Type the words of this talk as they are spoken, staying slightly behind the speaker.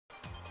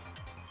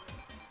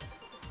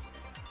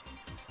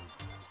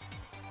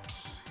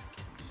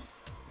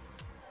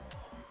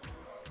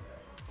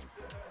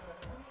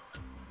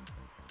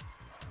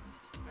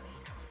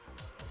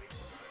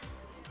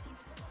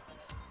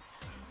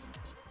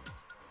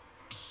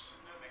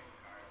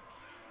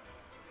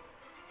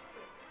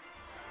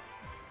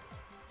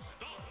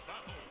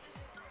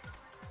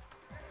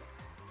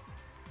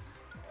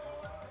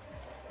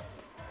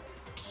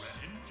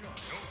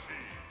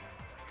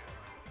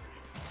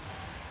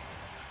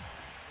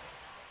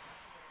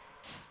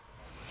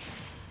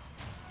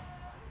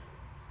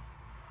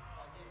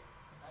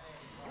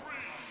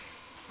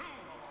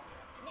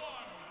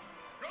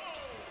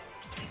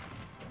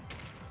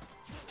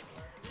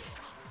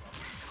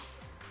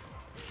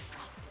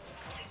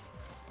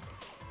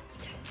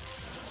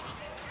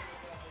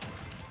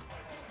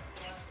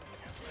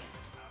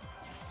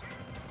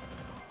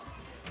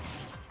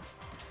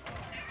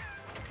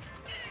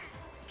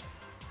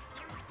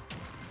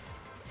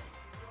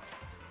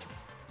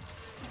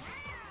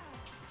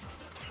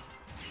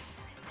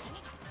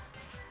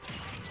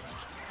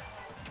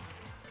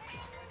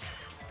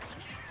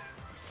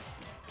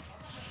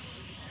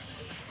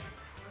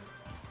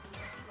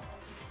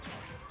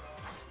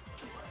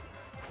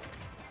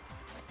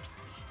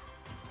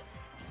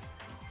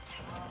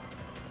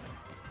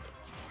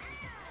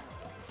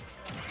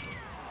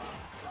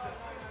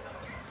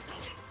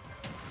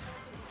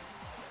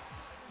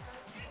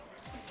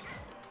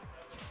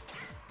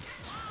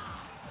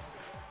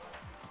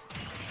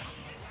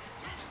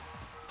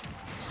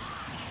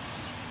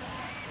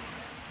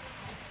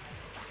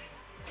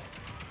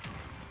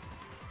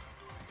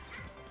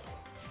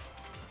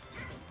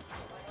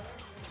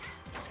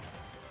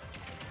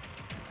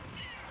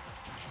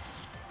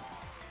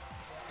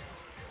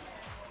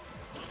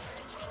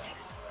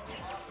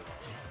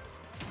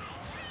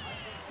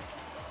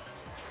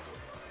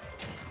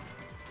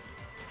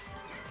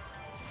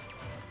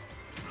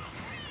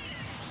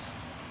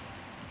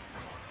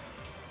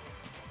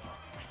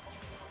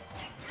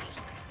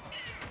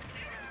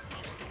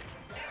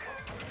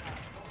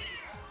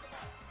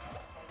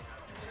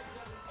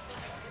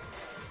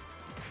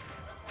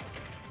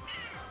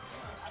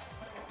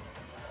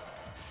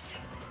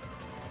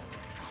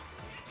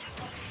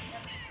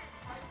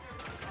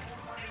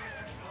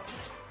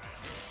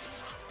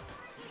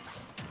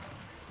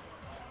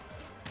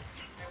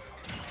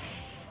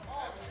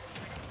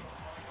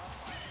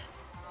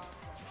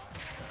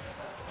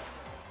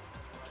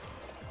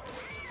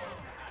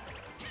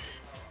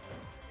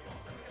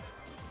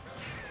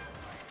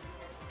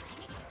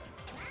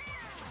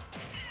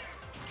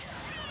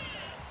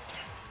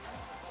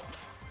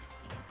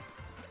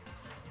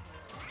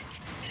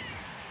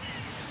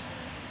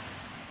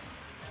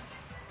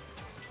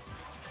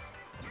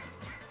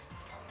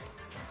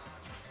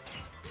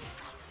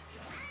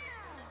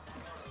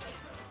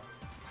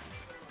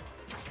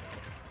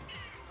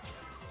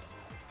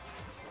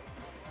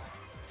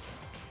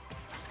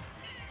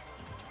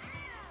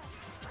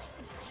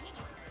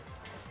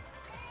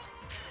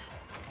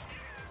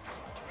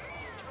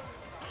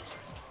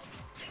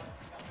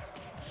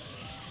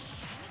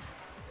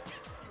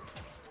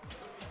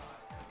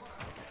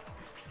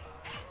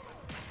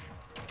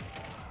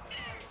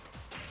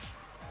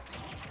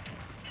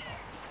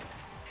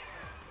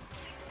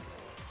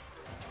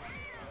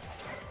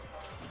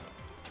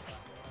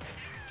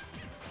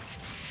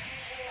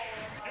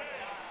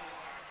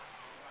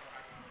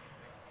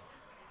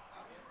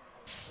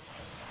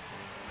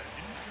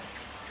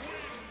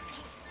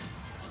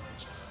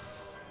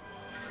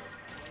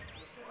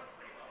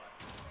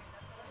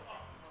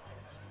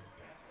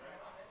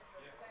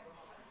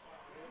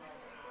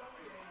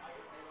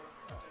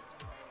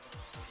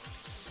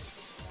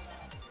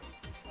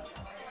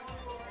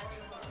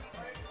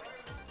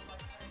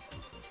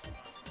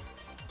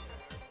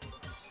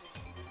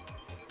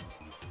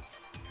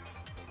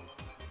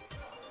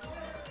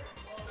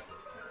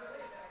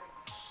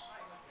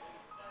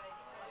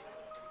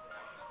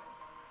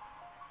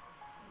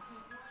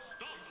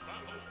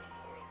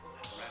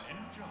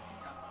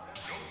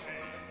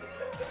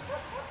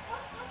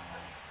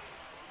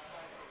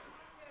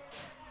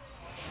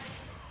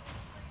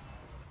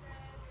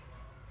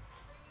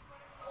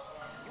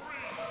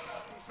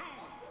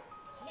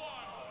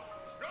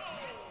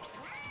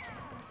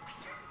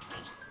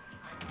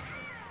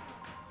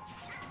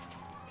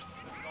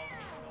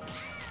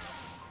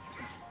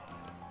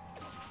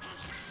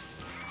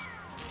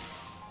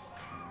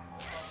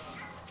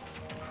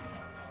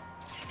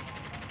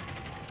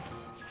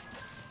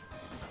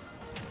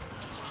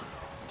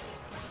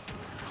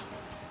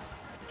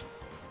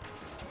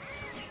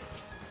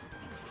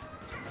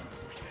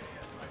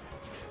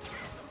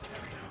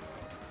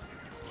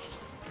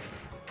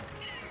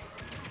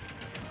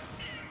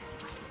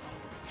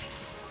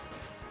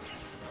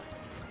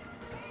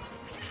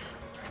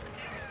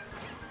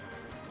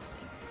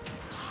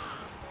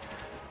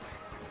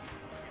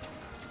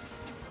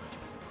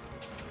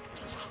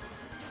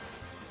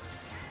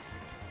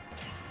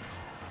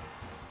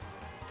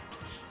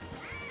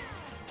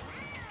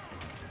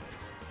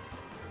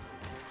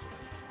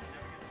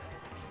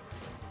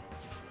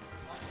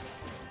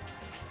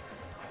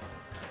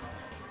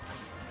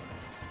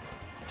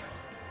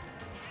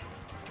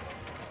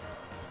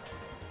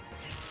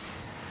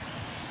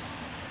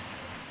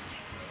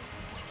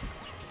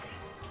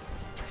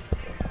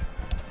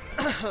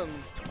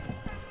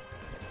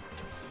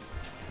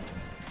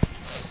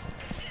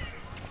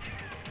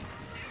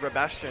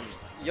Rebastion.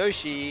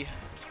 Yoshi.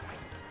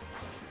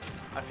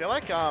 I feel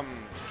like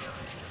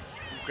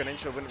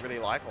Greninja wouldn't really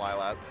like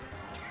Lilat.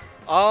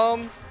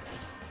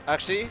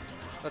 Actually,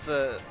 that's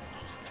a.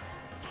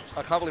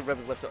 I can't believe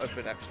Rebs left it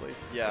open. Actually.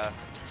 Yeah.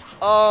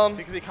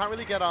 Because he can't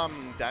really get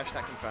dash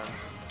attack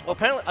confirms. Well,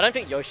 apparently, I don't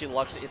think Yoshi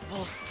likes it.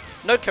 Well,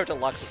 no character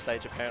likes the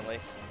stage apparently,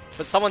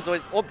 but someone's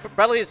always. Or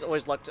Bradley has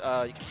always liked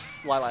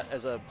Lilat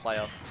as a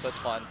player, so it's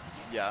fine.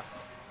 Yeah.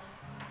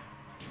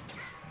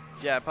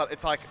 Yeah, but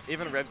it's like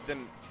even Rebs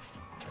didn't.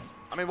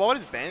 I mean, what would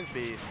his bans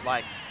be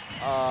like?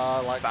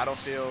 Like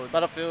Battlefield.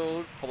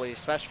 Battlefield, probably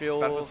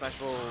Smashfield. Battlefield,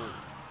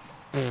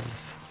 Smashville.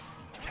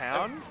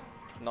 Town?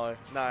 No.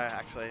 No,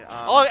 actually.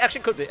 Oh,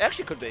 actually could be.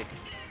 Actually could be.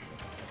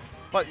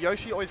 But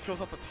Yoshi always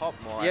kills off the top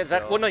more. Yeah,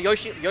 well, no,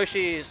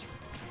 Yoshi is.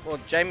 Well,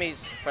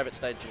 Jamie's favorite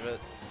stage of it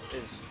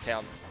is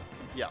Town.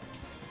 Yeah.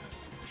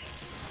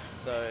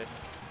 So.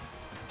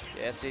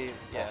 Yeah. See.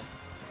 Yeah.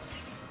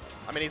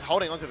 I mean, he's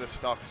holding onto the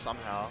stock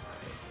somehow.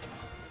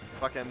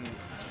 Fucking,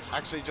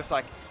 actually, just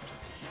like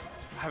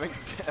having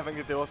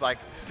to deal with like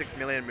 6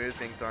 million moves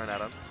being thrown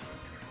at him.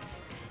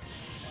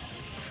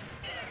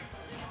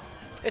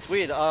 It's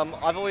weird.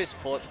 I've always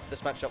thought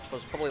this matchup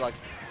was probably like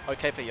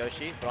okay for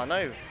Yoshi, but I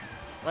know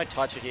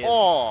Taichu here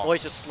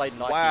always just slayed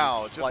Nikes.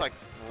 Wow, just like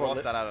for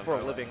brought that out of for a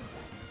nowhere. living.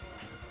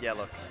 Yeah,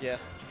 look. Yeah.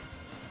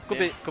 Could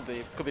be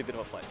a bit of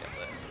a play game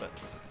there, but.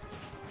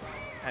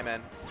 Hey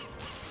man,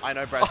 I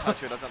know Brad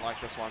Taichu doesn't like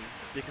this one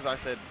because I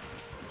said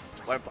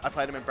well, I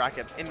played him in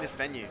bracket in this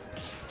venue,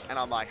 and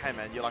I'm like, hey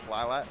man, you like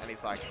Lilat? And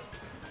he's like,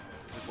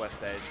 this is worst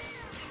stage.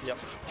 Yep.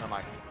 And I'm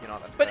like, you know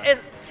what, that's But fair.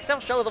 is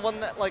South Shell the one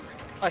that like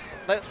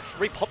that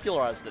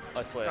repopularized it?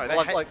 I swear.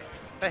 No,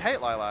 they hate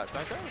Lilat,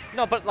 don't they?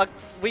 No, but like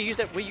we used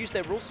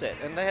their rule set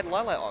and they had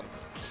Lilat on,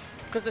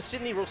 because the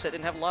Sydney rule set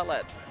didn't have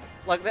Lilat.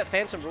 Like that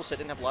Phantom rule set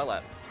didn't have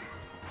Lilat.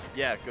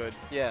 Yeah, good.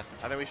 Yeah.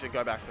 I think we should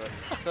go back to it.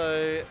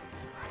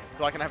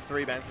 So I can have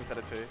 3 bans instead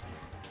of 2.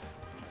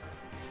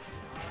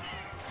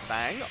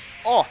 Bang.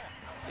 Oh!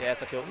 Yeah,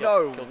 it's a kill.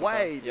 No kill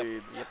way, yep.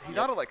 dude. Yep. He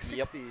got it like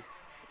 60.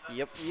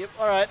 Yep.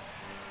 All right.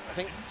 I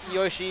think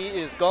Yoshi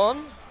is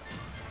gone.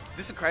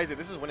 This is crazy.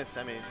 This is winner's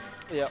semis.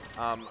 Yep.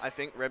 I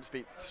think Rebs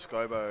beat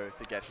Scobo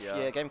to get here.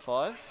 Yeah, game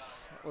 5.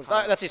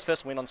 That's his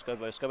first win on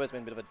Scobo. Scobo's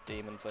been a bit of a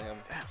demon for him.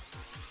 Damn.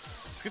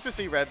 It's good to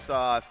see Rebs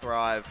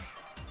thrive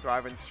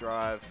and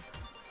strive.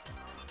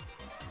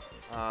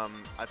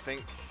 I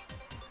think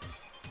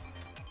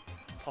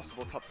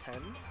possible top 10.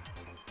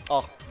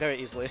 Oh, very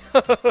easily.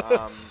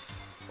 Well,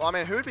 I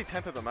mean, who would be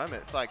 10th at the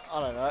moment? It's like I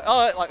don't know.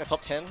 Oh, like a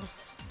top 10.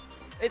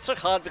 It's so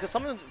hard because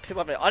some of the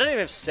people I don't even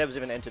know if Seb's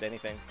even entered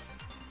anything.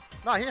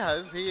 no, he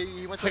has.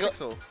 He went to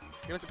Pixel.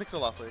 He went to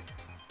Pixel last week.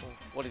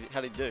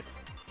 How did he do?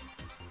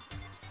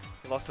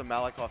 He lost to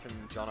Malakoff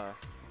and Jono.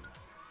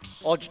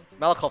 Oh,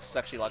 Malakoff's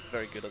actually like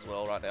very good as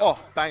well right now. Oh,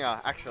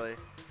 banger, actually.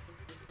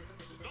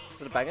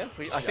 Is it a banger?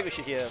 I think we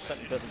should hear a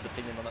certain person's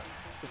opinion on it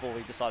before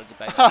we decide it's a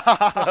banger.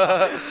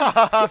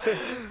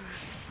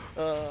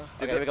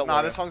 Okay, we got nah,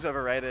 Warrior. this song's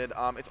overrated.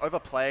 It's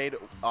overplayed. You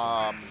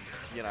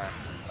know.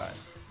 Right.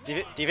 Do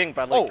you think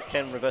Bradley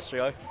can reverse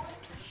 3-0?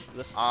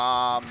 This?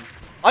 I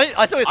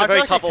still think it's a very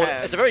like tough he order.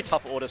 can. It's a very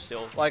tough order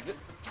still. Like,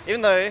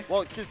 even though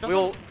Well, because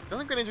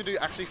doesn't Greninja do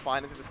actually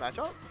fine into this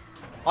matchup?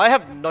 I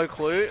have no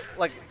clue.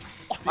 Like,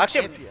 The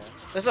actually, anti-air.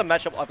 this is a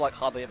matchup I've like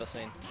hardly ever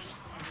seen.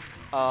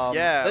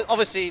 Yeah.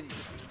 Obviously,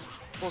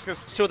 Well,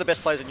 because 2 of the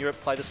best players in Europe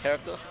play this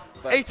character.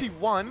 But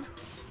 81.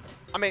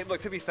 I mean,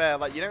 look, to be fair,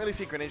 like you don't really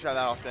see Greninja that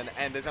often,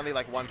 and there's only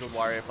like one good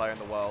Wario player in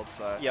the world,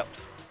 so. Yep.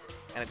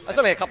 And it's There's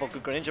only a couple of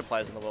good Greninja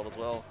players in the world as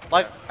well.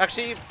 Like,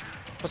 actually,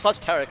 besides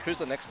Tarek, who's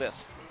the next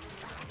best?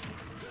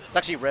 It's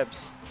actually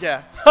Rebs.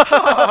 Yeah.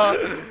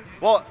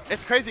 Well,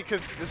 it's crazy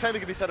because the same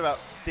thing could be said about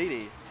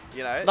Didi,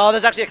 you know? No,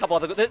 there's actually a couple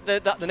other.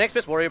 The next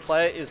best Warrior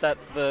player is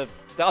the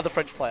other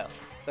French player,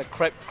 the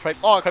Crepe. Crepe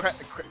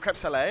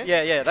Soleil?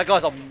 Yeah, that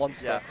guy's a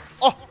monster.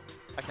 Yeah. Oh!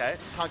 Okay.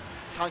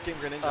 Can't keep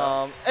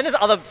Greninja. And there's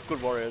other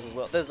good Warriors as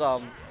well. There's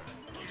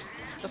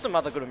some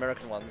other good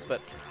American ones, but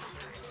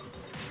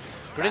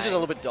Greninja's a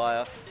little bit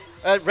dire.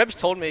 Rebs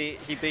told me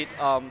he beat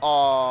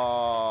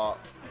Oh.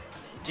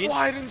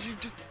 Why didn't you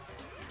just...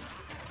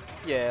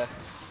 Yeah.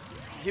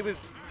 He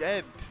was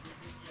dead.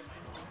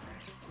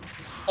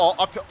 Oh,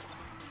 up to...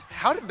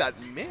 How did that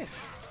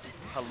miss?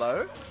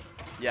 Hello?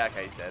 Yeah,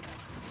 okay, he's dead.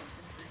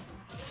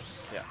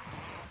 Yeah.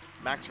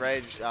 Max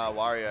Rage,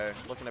 Wario,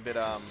 looking a bit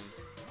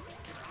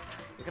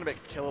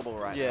killable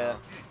right now. Yeah.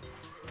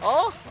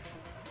 Oh.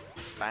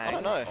 Bang. I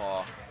don't know.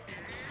 Oh.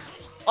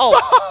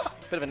 Oh.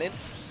 Bit of an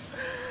int.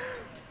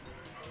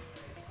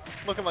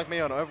 Looking like me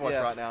on Overwatch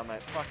Yeah. right now,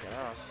 mate. Fucking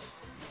hell.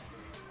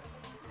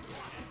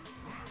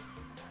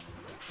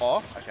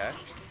 Oh, okay.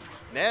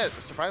 Nah,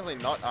 surprisingly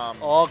not.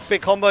 Oh,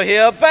 big combo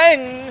here.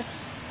 Bang!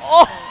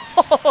 Oh!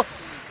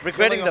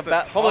 Regretting Killing the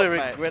off the probably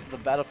top, regret the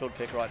Battlefield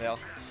pick right now.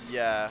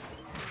 Yeah.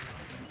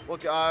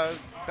 Look,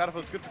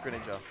 Battlefield's good for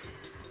Greninja.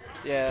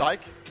 Yeah.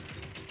 Psych.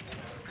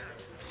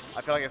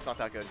 I feel like it's not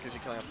that good because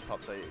you're killing off the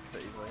top so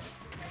easily.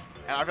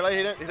 And I feel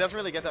like he doesn't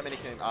really get that many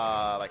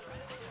like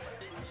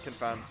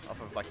confirms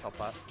off of like top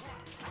plat.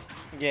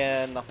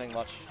 Yeah, nothing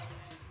much.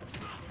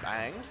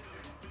 Bang.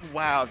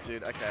 Wow,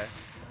 dude. Okay.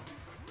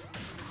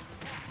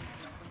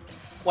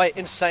 Wait,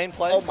 insane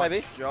play, Oh my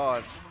maybe?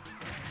 god.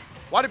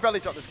 Why did Bradley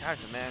drop this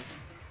character, man?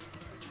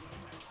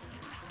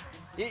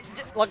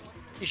 Like,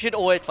 you should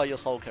always play your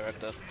soul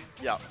character.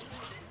 Yeah.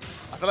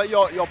 I feel like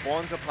you're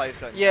born to play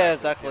certain Yeah, characters,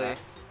 exactly. you know?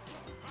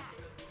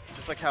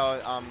 Just like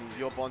how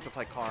you're born to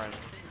play Corrin.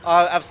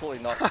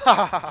 Absolutely not.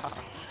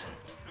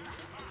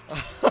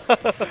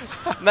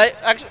 Mate,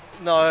 actually,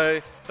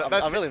 no.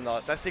 I'm really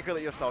not. That's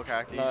secretly your soul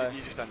character. No.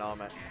 You just don't know,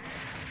 mate.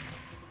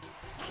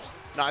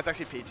 No, it's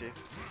actually Peachy.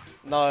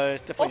 No,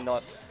 definitely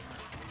not.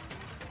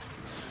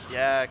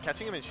 Yeah,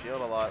 catching him in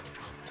shield a lot.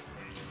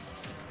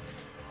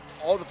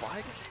 Oh, the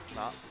bike?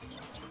 Nah.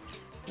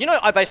 You know,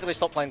 I basically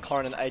stopped playing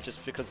Corrin in Aegis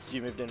because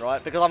you moved in,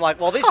 right? Because I'm like,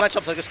 well, these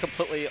matchups are just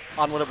completely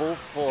unwinnable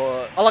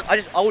for.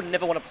 I would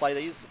never want to play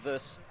these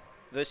versus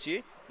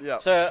you. Yeah.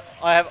 So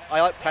I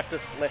like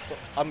practice less.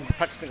 I'm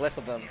practicing less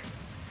of them.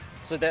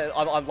 So that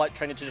I'm like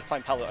training to just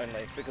playing Paladin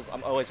only because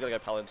I'm always gonna go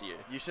Paladin to you.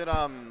 You should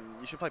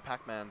play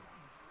Pac-Man.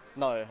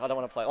 No, I don't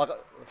want to play.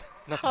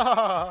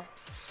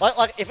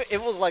 Like if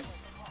it was like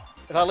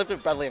if I lived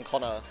with Bradley and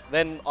Connor,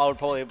 then I would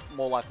probably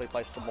more likely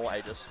play some more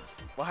Aegis.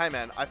 Well, hey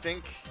man, I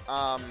think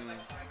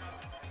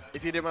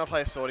if you did want to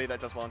play a sortie that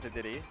does well into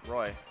Diddy,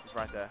 Roy is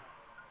right there.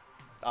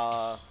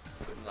 Nah,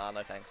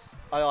 no thanks.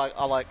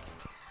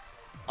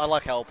 I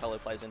like how Pele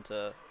plays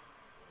into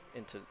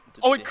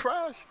Oh, Diddy. it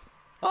crashed!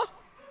 Huh?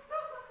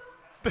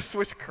 The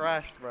switch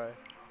crashed, bro.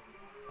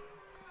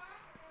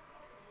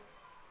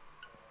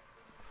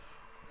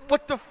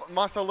 What the f-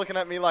 Marcel looking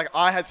at me like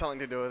I had something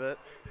to do with it.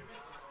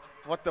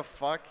 What the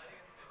fuck?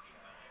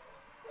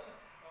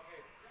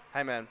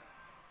 Hey man.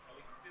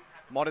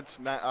 Not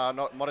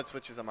modded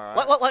switches, am I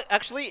right? Like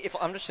actually, if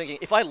I'm just thinking,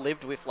 if I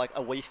lived with like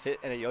a Wii Fit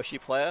and a Yoshi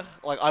player,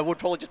 like I would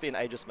probably just be an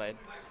Aegis main.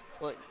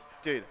 Like,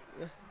 dude,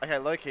 okay,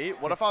 low key,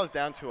 what if I was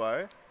down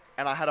 2-0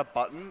 and I had a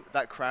button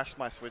that crashed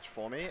my switch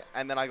for me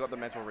and then I got the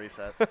mental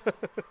reset?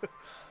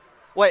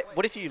 wait,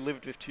 what if you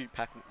lived with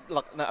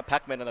a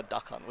Pac-Man and a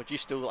Duck Hunt? Would you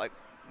still like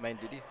main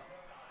Diddy?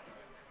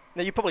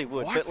 No, you probably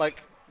would, What? but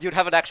like you'd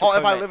have an actual. Oh, if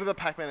I co-main. live with a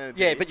Pac-Man and a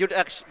Diddy? Yeah,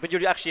 but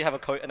you'd actually have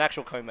an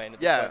actual co-main. At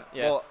this Yeah, point.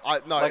 Yeah. well,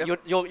 no.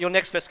 Like your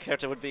next best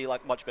character would be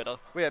like much better.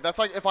 Well, yeah, that's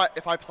like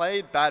if I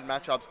played bad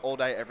matchups all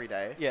day, every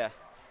day, Yeah.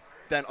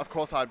 then of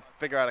course I'd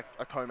figure out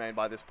a co-main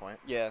by this point.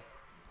 Yeah.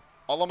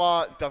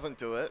 Olimar doesn't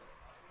do it.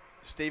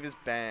 Steve is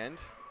banned.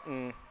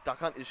 Mm. Duck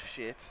Hunt is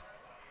shit.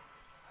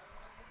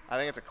 I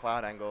think it's a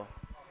cloud angle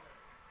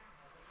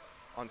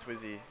on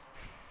Twizzy.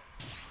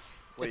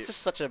 It's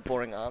just such a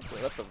boring answer.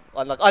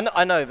 I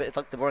know, but it's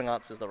like the boring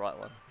answer is the right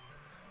one.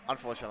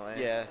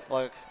 Unfortunately. Yeah,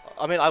 like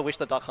I mean, I wish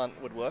the Duck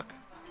Hunt would work.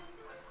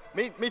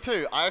 Me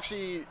too.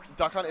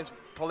 Duck Hunt is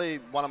probably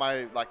one of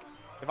my like.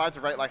 If I had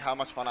to rate like how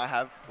much fun I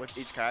have with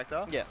each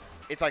character, Yeah.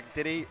 it's like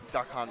Diddy,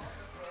 Duck Hunt,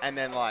 and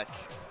then like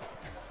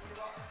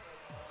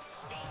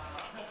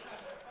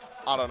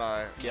I don't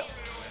know. Yep.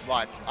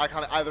 Like I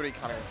literally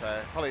can't even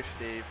say. Probably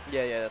Steve.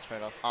 Yeah, that's fair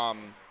enough.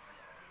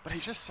 But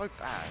he's just so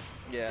bad.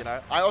 Yeah. You know.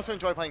 I also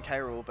enjoy playing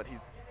K-Rool, but he's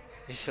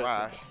He's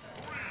trash.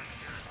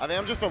 I think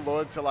I'm just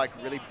allured to like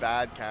really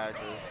bad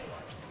characters,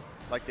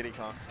 like Diddy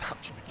Kong.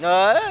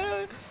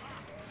 No.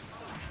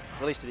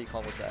 Release Diddy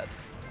Kong was bad.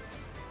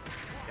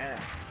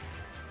 Damn.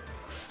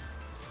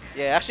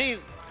 Yeah, actually,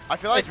 I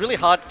feel like it's really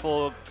hard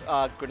for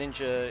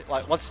Greninja.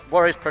 Like once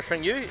Warrior's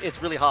pressuring you,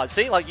 it's really hard.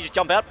 See, like you just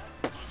jump out.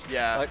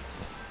 yeah. Like,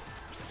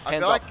 I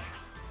hands feel up.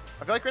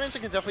 like Greninja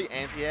can definitely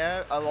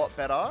anti-air a lot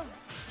better,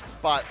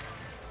 but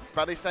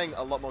Bradley's staying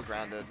a lot more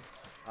grounded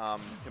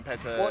compared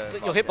to. Well, so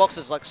your hitbox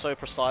is like so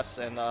precise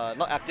and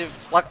not active.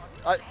 Like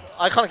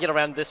I can't get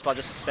around this by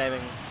just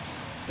spamming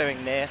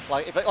nair.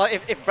 Like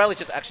if Bradley's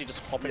just actually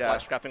just hopping Yeah.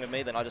 like scrapping with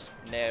me, then I just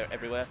nair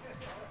everywhere.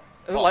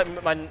 Oh.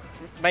 Like my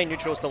main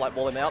neutral is to like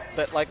wall him out,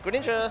 but like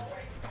Greninja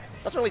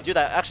doesn't really do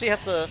that. Actually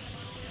has to.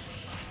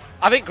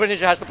 I think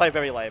Greninja has to play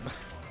very lame,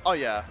 Oh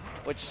yeah.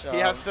 which He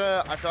has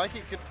to. I feel like he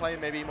could play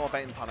maybe more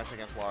bait and punish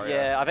against Warrior.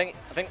 Yeah, I think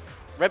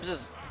Rebs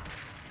is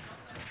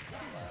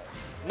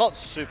not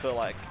super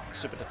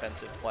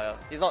defensive player.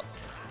 He's not.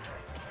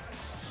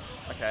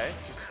 Okay.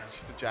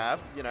 Just a jab.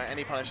 You know,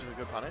 any punish is a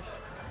good punish.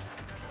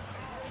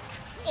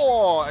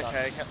 Oh,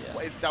 okay. Nice, yeah.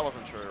 Wait, that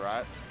wasn't true,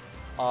 right?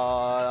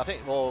 I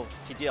think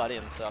he did. I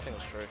didn't, so I think it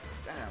was true.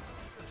 Damn.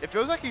 It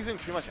feels like he's in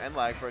too much end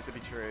lag for it to be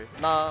true.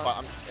 Nah, But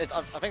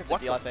I think it's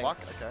what a the DI thing. fuck?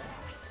 Okay.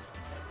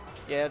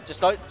 Yeah, just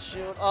don't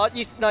shield.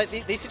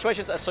 These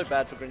situations are so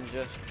bad for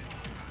Greninja.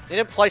 You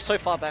need to play so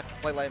far back,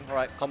 play lame.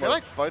 Alright, I combo. feel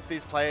like both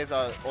these players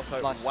are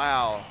also Nice.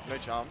 wow. No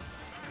jump.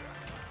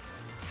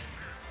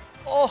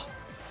 Oh!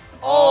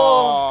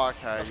 Oh,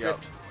 okay. That's Yep.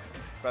 good.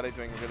 Bradley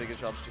doing a really good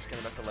job just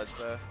getting back to ledge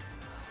there.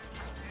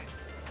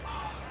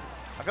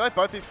 I feel like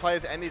both these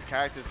players and these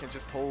characters can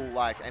just pull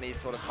like any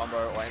sort of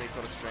combo or any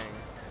sort of string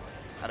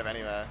out of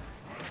anywhere.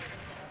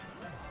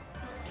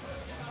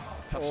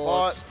 Tough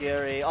Oh, spot.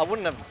 scary. I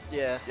wouldn't have.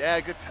 Yeah. Yeah,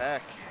 good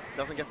tech.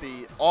 Doesn't get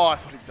the. Oh, I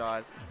thought he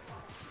died.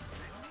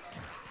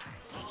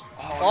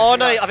 Oh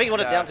no, missing that. I think he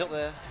wanted Yeah. down tilt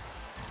there.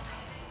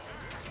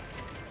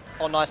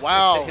 Oh, nice.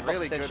 Wow, hitbox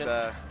really extension. good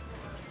there.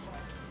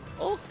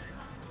 Oh.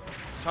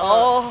 Trying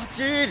Oh,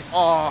 dude.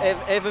 Oh.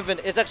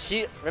 It's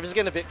actually. Rebs is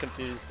getting a bit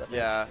confused. I think.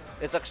 Yeah.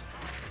 It's actually.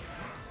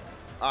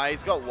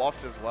 He's got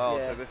waft as well,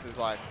 Yeah. so this is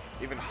like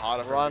even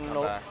harder for Run. him to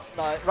come back.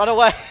 No, run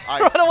away.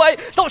 Run away.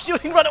 Stop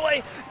shooting. Run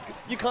away.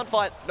 You can't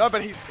fight. No,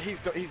 but he's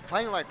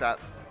playing like that.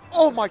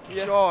 Oh my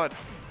god.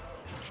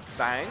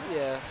 Bang.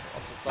 Yeah.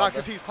 Opposite side. No,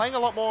 because he's playing a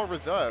lot more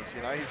reserved,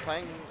 you know? He's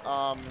playing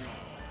a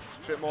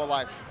bit more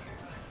like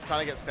trying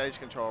to get stage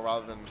control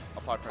rather than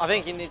apply pressure. I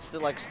think he needs to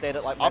like stand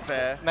at like Up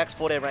air. max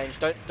forward air range.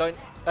 Don't.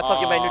 That's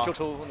like your main neutral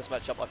tool in this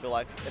matchup. I feel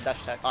like in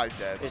dash attack. Oh, he's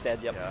dead. He's dead.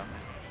 Yep. Yeah.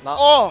 Nah.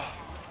 Oh!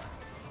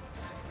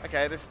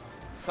 Okay, this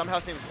somehow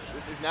seems...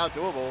 This is now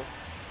doable.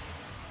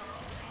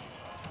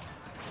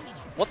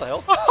 What the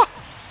hell?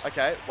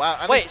 Okay, wow.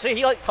 And Wait, so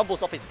he like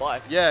tumbles off his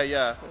bike? Yeah,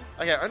 yeah.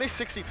 Okay, only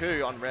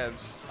 62 on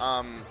Rebs.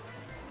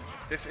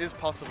 This is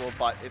possible,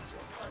 but it's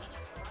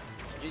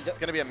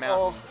going to be a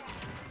mountain.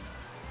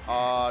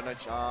 Oh, no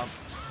jump.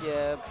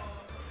 Yeah.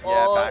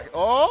 Yeah, back.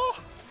 Oh!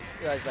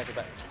 Yeah, he's back it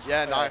back.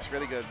 Yeah, nice.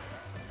 Really good.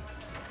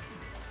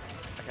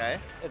 Okay.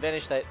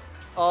 Advantage state.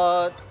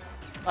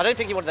 I don't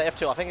think he wanted the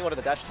F2. I think he wanted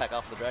the dash attack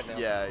after the drag now.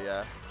 Yeah,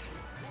 yeah.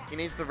 He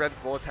needs the Rebs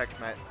Vortex,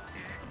 mate.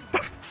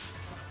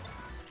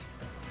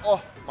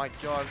 Oh my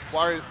god.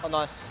 Wario. Oh,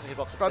 nice.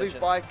 Hitbox Buddy's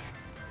extension. bike.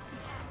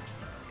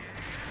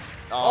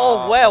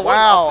 Oh, wow.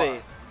 Wow. What an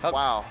up B.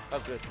 Wow. How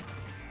good.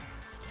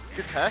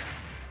 Good tech.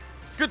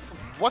 Good.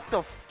 What the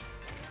f...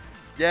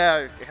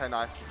 Yeah, okay,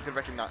 nice. Good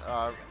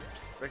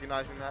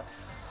recognizing that.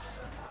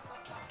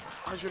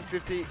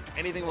 150.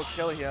 Anything will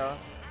kill here.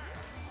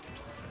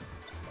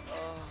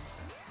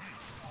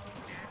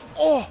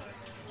 Oh!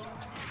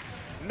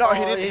 No, Oh,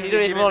 he didn't. he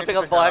didn't even want to pick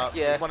up the bike,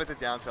 yeah. He wanted to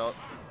down tilt.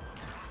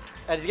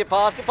 And does he get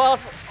past? Get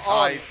past!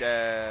 Oh, he's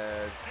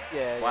dead.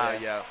 Yeah, Wow, yeah.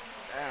 yeah.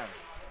 Damn.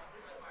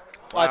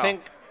 I Wow.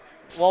 think,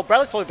 well,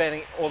 Bradley's probably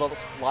banning all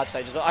the large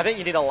stages, but I think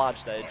you need a large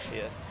stage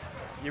here.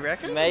 You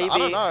reckon? Maybe. I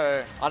don't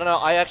know. I don't know.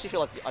 I actually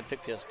feel like I'd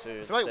pick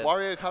PS2. I feel like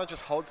Wario kind of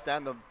just holds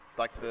down the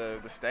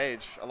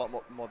stage a lot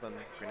more than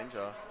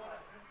Greninja.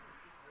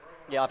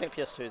 Yeah, I think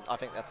PS2 is, I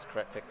think that's the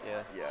correct pick,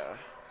 yeah. Yeah.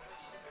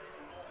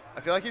 I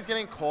feel like he's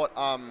getting caught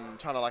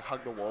trying to like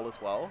hug the wall as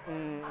well.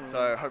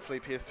 So hopefully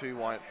PS2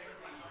 won't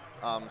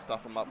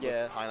stuff him up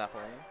with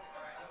pineapple.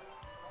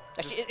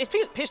 Actually,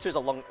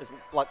 PS2 is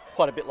like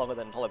quite a bit longer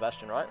than Hollow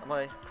Bastion, right? Am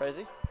I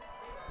crazy?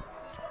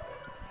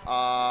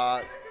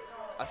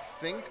 I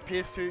think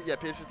PS2. Yeah,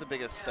 PS2 is the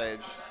biggest stage.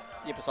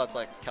 Yeah, besides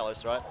like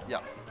Kalos, right? Yeah.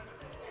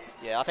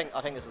 Yeah, I think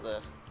this is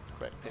the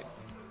correct pick.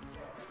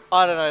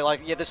 I don't know,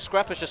 like the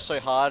scrap is just so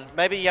hard.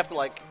 Maybe you have to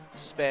like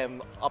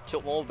spam up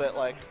tilt more, but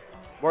like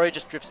Wario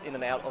just drifts in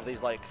and out of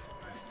these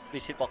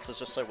these hitboxes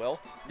just so well.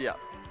 Yeah,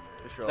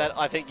 for sure. That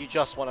I think you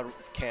just want to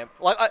camp.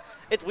 Like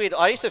it's weird.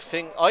 I used to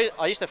think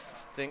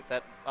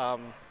that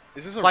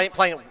Is this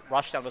playing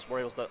Rushdown was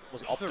Wario was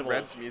is this optimal. a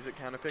Rebs music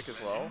counter pick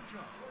as well?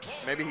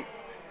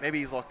 Maybe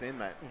he's locked in,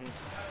 mate.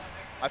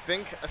 I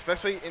think,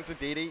 especially into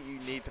DD, you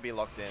need to be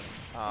locked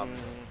in.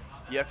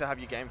 You have to have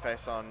your game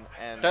face on,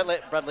 and Don't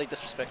let Bradley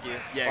disrespect you.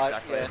 Yeah,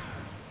 exactly. Yeah.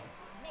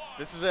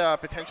 This is a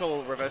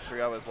potential reverse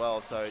 3-0 as well,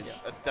 so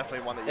it's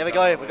definitely one that you There we don't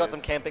go. wanna We got lose. some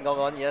camping going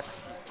on.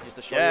 Yes. Just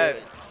to show Yeah.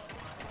 you.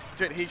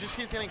 Dude, he just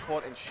keeps getting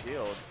caught in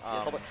shield.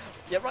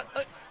 Yeah, right.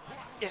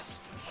 Yes.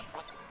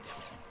 Right.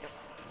 Yep.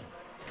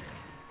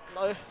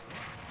 No.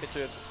 Bit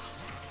too.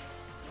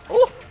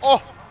 Oh.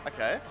 Oh,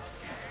 okay.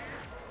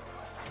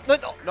 No.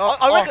 No,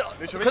 I reckon.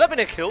 neutral Could mid? that have been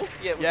a kill?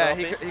 Yeah. with Yeah,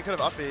 the he up could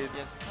have up B. aired.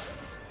 Yeah.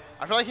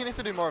 I feel like he needs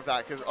to do more of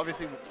that because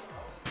obviously.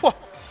 Okay.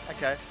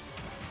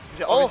 'Cause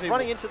yeah, Oh, obviously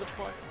running into the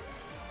point.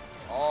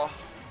 Oh.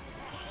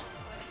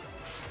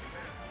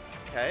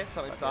 Okay,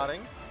 something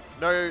starting.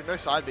 No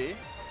side B.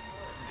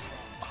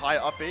 High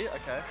up B.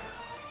 Okay.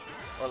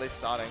 Or at least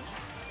starting.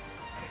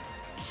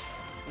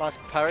 Nice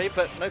parry,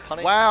 but no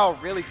punish. Wow,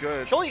 really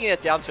good. Surely you can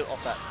get down tilt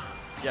off that.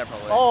 Yeah,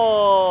 probably.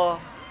 Oh.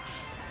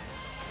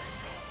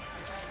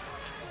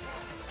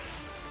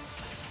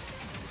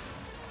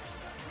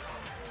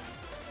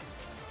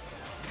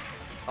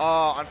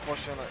 Oh,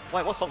 unfortunately.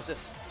 Wait, what song is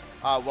this?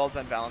 Well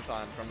Done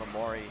Valentine from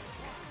Amori.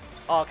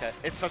 Oh, okay.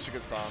 It's such a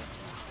good song.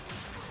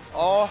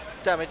 Oh,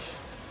 Damage.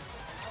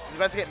 he's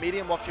about to get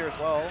medium waft here as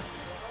well.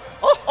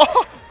 Oh!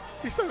 Oh,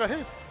 he still got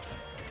hit.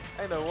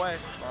 Ain't no way.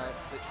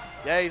 Nice.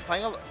 Yeah, he's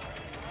playing a...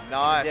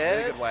 Nice, really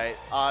Dead. good weight.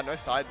 No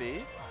side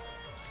B.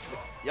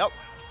 Yep,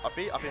 up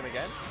B, up him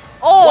again.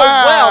 Oh,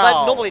 wow. Wow.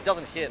 That normally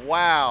doesn't hit.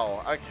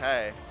 Wow,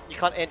 okay. You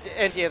can't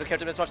anti-air the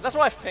character as much. That's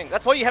what I think.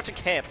 That's why you have to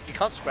camp. You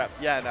can't scrap.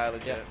 Yeah, no,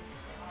 legit. Yeah.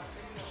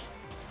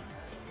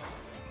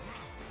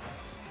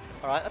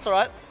 Alright, that's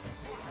alright.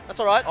 That's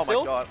alright, Oh still.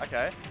 my god,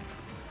 okay.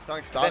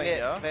 Something starting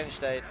here. Advantage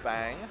state.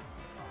 Bang.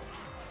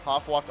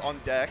 Half waft on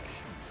deck.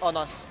 Oh,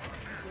 nice.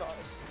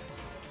 Nice.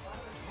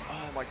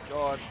 Oh my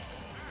god.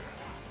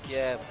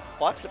 Yeah,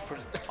 bikes are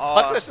pretty... Oh.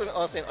 bikes are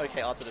honestly an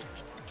okay answer to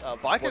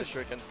Bike voice is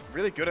shuriken.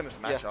 really good in this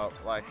Yeah. matchup.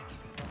 Like,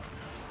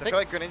 I feel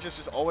like Greninja's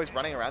just always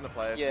running around the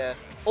place. Yeah.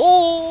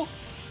 Oh!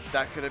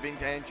 That could have been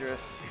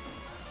dangerous.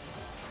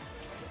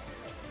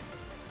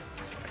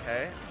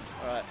 Okay.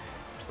 Alright.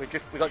 We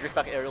got drift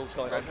back aerials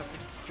going on. Rebs has to-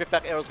 Drift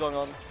back aerials going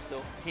on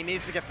still. He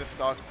needs to get this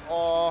stock.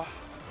 Oh.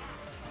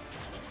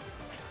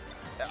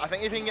 I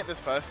think if he can get this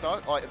first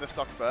stock, or the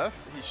stock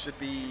first, he should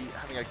be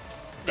having a It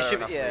better should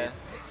enough be, yeah. lead.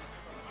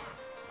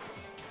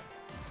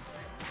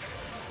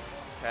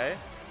 Okay.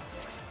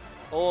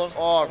 Oh,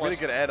 Oh, really almost.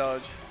 good air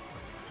dodge.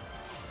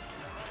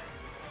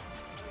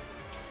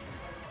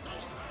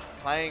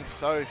 Playing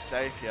so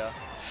safe here.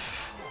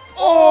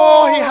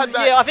 Oh, he had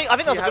that. Yeah, I think that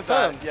was He a good had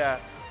firm. that, yeah.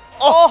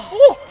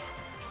 Oh!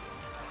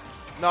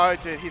 No,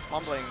 dude, he's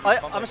fumbling. He's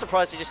I'm fumbling.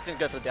 surprised he just didn't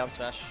go for the down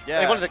smash. Yeah.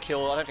 He wanted the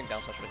kill. I don't think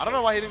down smash would have I don't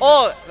know why he didn't.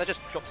 Oh! That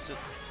just drops it.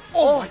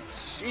 Oh my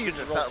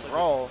Jesus, roll that so good.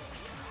 roll.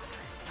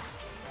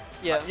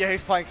 Yeah. Yeah,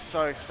 he's playing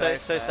so safe.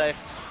 So man.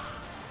 safe.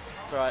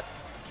 It's alright.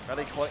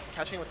 Really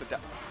catching with the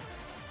down.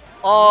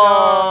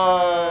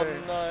 Oh,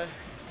 no.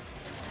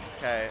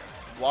 Okay,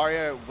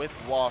 Wario with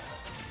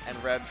Waft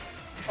and Rebs.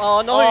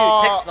 Oh, no.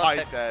 Oh, Text, nice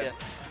he's tech. dead.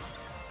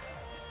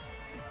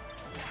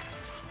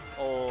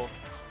 Yeah. Oh.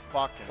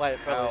 Fucking Wait,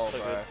 Bradley's hell, so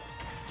bro. good.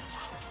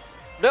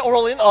 No,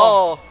 roll in.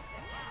 Oh.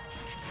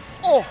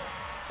 Oh,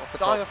 Off the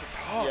dying top. off the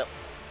top. Yep.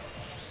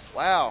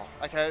 Wow.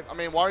 Okay, I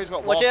mean, Wario's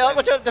got Watch Waft out, and-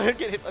 watch out. Don't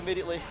get hit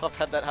immediately. I've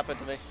had that happen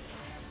to me.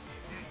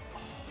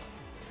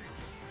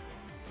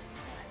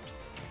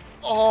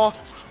 Oh,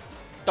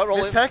 Don't roll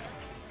miss in. tech.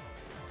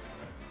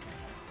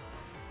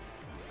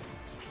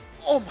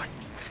 Oh my.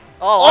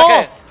 Oh,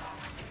 okay.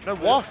 No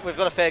Waft. We've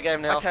got a fair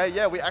game now. Okay,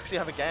 yeah, we actually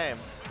have a game.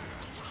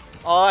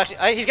 Oh,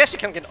 actually, he's actually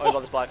kind of getting over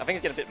on this bike. I think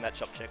he's getting a bit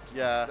matchup checked.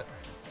 Yeah.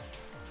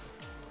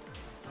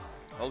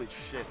 Holy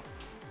shit.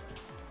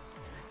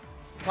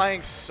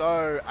 Playing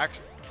so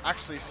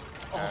actually.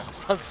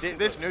 Oh,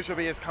 This neutral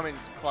B has come in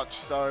clutch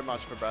so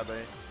much for Bradley.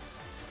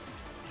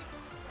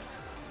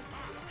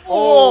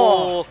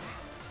 Oh.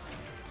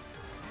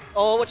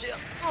 Oh, watch it.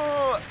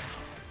 Oh,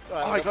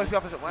 Oh, he goes the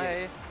opposite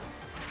way.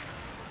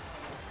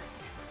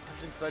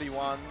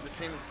 131. This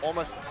seems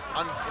almost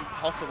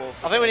impossible.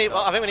 For I think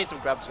Greninja. we need some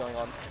grabs going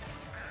on.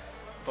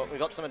 But we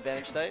got some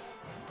advantage state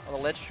on the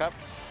ledge trap.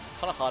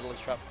 Kind of hard ledge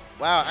trap.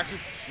 Wow, actually.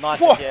 Nice,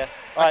 Whoa! yeah.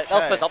 All right, that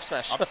was Okay. first up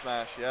smash. Up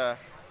smash, yeah.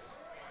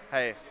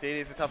 Hey,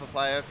 DD's the type of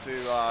player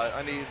to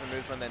only use the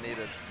moves when they're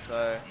needed.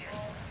 So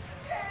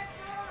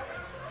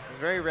it's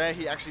very rare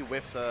he actually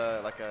whiffs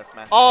like a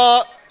smash.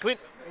 Oh, can we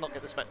not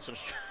get this match on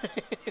stream?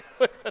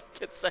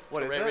 Get sacked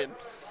What for is rare it? win.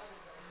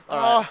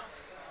 All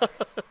right.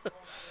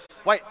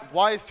 Wait,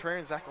 why is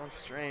Terrain Zach on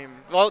stream?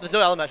 Well, there's no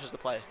other matches to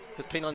play because P9